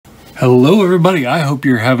Hello everybody, I hope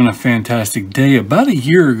you're having a fantastic day. About a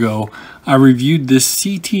year ago, I reviewed this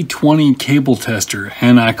CT20 cable tester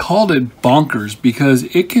and I called it bonkers because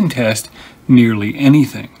it can test nearly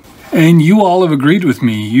anything. And you all have agreed with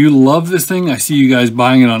me. You love this thing. I see you guys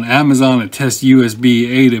buying it on Amazon. It tests USB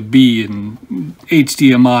A to B and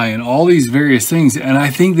HDMI and all these various things. And I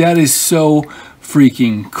think that is so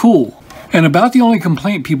freaking cool. And about the only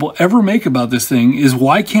complaint people ever make about this thing is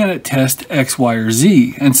why can't it test X, Y, or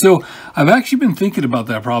Z? And so I've actually been thinking about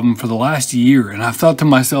that problem for the last year. And I've thought to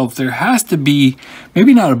myself, there has to be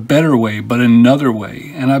maybe not a better way, but another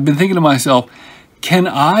way. And I've been thinking to myself, can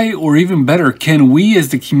I, or even better, can we as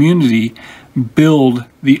the community build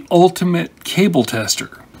the ultimate cable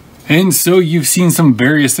tester? And so you've seen some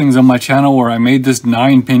various things on my channel where I made this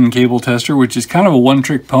 9-pin cable tester, which is kind of a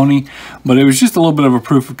one-trick pony, but it was just a little bit of a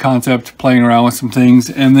proof of concept, playing around with some things.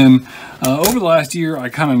 And then over the last year, I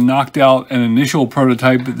kind of knocked out an initial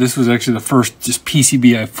prototype. This was actually the first just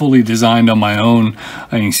PCB I fully designed on my own.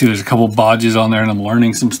 And you can see there's a couple bodges on there and I'm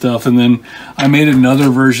learning some stuff. And then I made another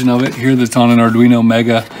version of it here that's on an Arduino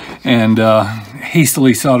Mega and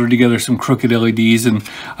hastily soldered together some crooked LEDs, and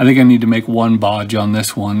I think I need to make one bodge on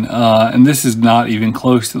this one, and this is not even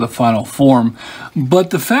close to the final form, but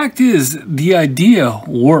the fact is the idea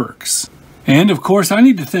works. And of course, I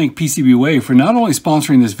need to thank PCBWay for not only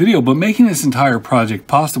sponsoring this video, but making this entire project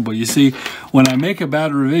possible. You see, when I make a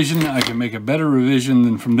bad revision, I can make a better revision,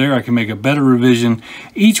 then from there I can make a better revision.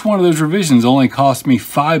 Each one of those revisions only cost me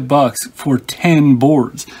 $5 for 10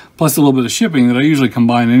 boards, plus a little bit of shipping that I usually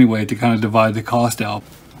combine anyway to kind of divide the cost out.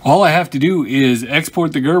 All I have to do is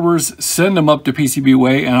export the Gerbers, send them up to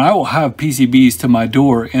PCBWay, and I will have PCBs to my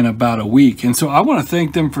door in about a week. And so I want to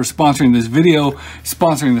thank them for sponsoring this video,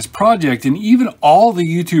 sponsoring this project, and even all the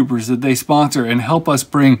YouTubers that they sponsor and help us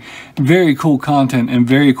bring very cool content and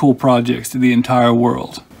very cool projects to the entire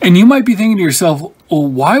world. And you might be thinking to yourself, well,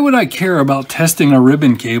 why would I care about testing a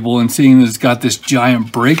ribbon cable and seeing that it's got this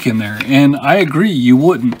giant break in there? And I agree, you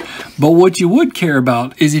wouldn't. But what you would care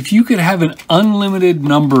about is if you could have an unlimited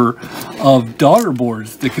number of daughter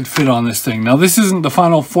boards that could fit on this thing. Now, this isn't the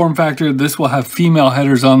final form factor. This will have female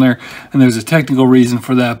headers on there, and there's a technical reason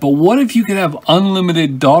for that. But what if you could have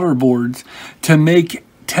unlimited daughter boards to make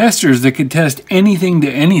testers that could test anything to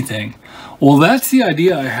anything? Well, that's the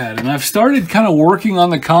idea I had, and I've started kind of working on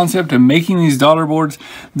the concept of making these daughter boards.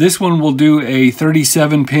 This one will do a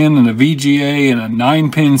 37-pin and a VGA and a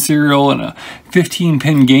 9-pin serial and a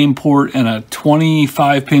 15-pin game port and a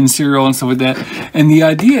 25-pin serial and stuff like that. And the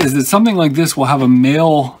idea is that something like this will have a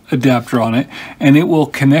male adapter on it, and it will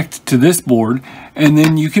connect to this board, and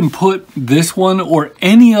then you can put this one or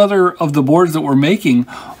any other of the boards that we're making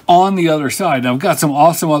on the other side. Now, I've got some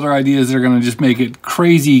awesome other ideas that are going to just make it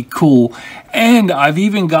crazy cool. And I've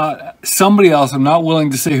even got somebody else, I'm not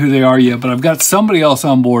willing to say who they are yet, but I've got somebody else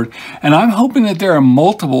on board. And I'm hoping that there are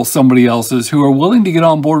multiple somebody else's who are willing to get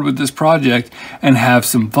on board with this project and have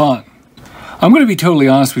some fun. I'm going to be totally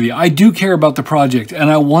honest with you. I do care about the project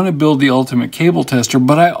and I want to build the ultimate cable tester,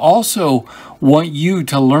 but I also want you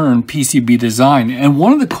to learn PCB design. And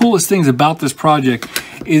one of the coolest things about this project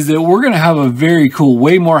is that we're going to have a very cool,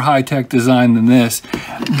 way more high-tech design than this.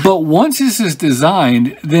 But once this is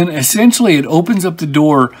designed, then essentially it opens up the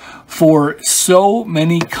door for so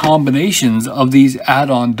many combinations of these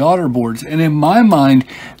add-on daughter boards. And in my mind,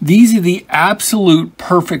 these are the absolute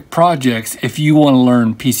perfect projects if you want to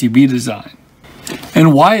learn PCB design.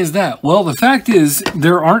 And why is that? Well, the fact is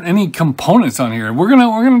there aren't any components on here. We're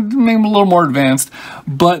gonna make them a little more advanced,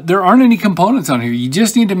 but there aren't any components on here. You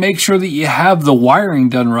just need to make sure that you have the wiring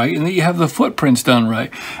done right and that you have the footprints done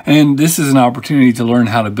right. And this is an opportunity to learn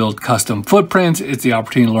how to build custom footprints. It's the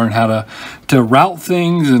opportunity to learn how to route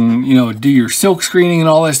things and, you know, do your silk screening and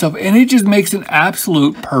all that stuff. And it just makes an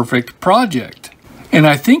absolute perfect project. And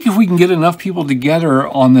I think if we can get enough people together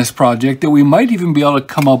on this project that we might even be able to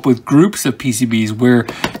come up with groups of PCBs where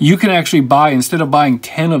you can actually buy, instead of buying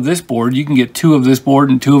 10 of this board, you can get 2 of this board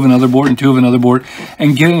and 2 of another board and 2 of another board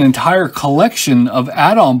and get an entire collection of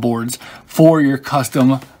add-on boards for your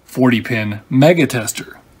custom 40-pin mega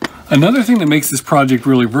tester. Another thing that makes this project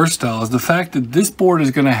really versatile is the fact that this board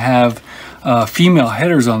is going to have female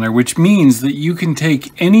headers on there, which means that you can take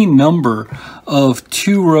any number of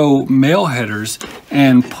 2-row male headers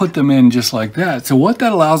and put them in just like that. So what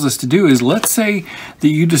that allows us to do is, let's say that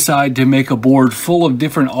you decide to make a board full of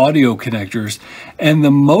different audio connectors, and the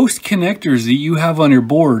most connectors that you have on your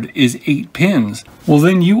board is 8 pins. Well,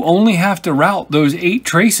 then you only have to route those 8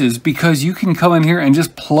 traces, because you can come in here and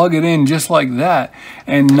just plug it in just like that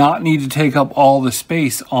and not need to take up all the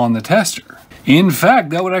space on the tester. In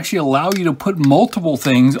fact, that would actually allow you to put multiple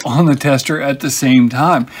things on the tester at the same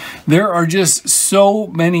time. There are just so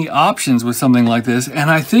many options with something like this,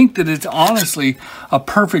 and I think that it's honestly a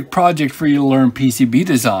perfect project for you to learn PCB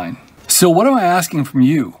design. So what am I asking from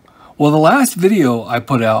you? Well, the last video I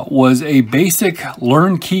put out was a basic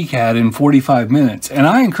Learn KiCad in 45 minutes, and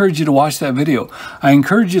I encourage you to watch that video. I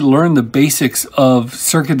encourage you to learn the basics of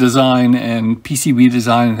circuit design and PCB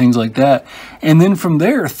design and things like that. And then from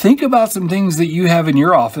there, think about some things that you have in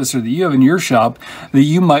your office or that you have in your shop that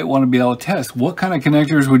you might want to be able to test. What kind of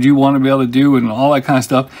connectors would you want to be able to do and all that kind of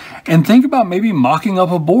stuff? And think about maybe mocking up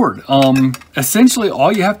a board. Essentially,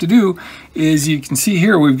 all you have to do is, you can see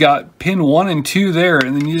here, we've got pin 1 and 2 there,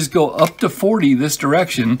 and then you just go up to 40 this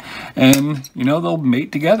direction, and you know, they'll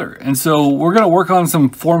mate together. And so we're going to work on some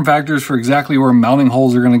form factors for exactly where mounting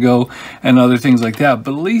holes are going to go and other things like that,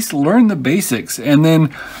 but at least learn the basics. And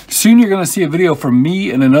then soon you're going to see a video from me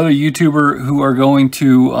and another YouTuber who are going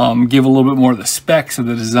to give a little bit more of the specs of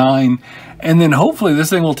the design, and then hopefully this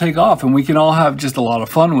thing will take off and we can all have just a lot of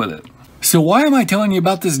fun with it. So why am I telling you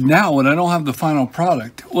about this now when I don't have the final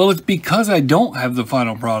product? Well, it's because I don't have the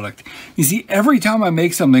final product. You see, every time I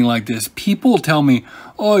make something like this, people tell me,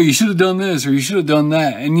 oh, you should have done this or you should have done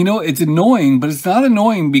that. And you know, it's annoying, but it's not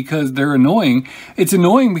annoying because they're annoying. It's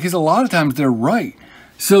annoying because a lot of times they're right.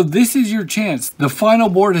 So this is your chance. The final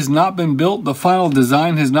board has not been built. The final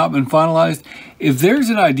design has not been finalized. If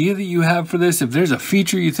there's an idea that you have for this, if there's a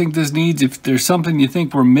feature you think this needs, if there's something you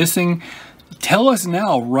think we're missing, tell us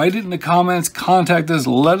now. Write it in the comments, contact us,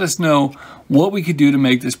 let us know what we could do to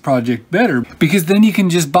make this project better, because then you can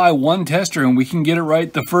just buy one tester and we can get it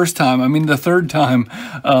right the first time. I mean, the third time,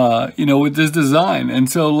 you know, with this design. And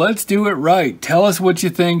so let's do it right. Tell us what you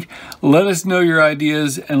think. Let us know your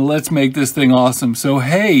ideas and let's make this thing awesome. So,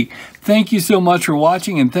 hey, thank you so much for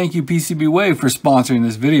watching, and thank you PCBWay for sponsoring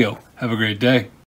this video. Have a great day.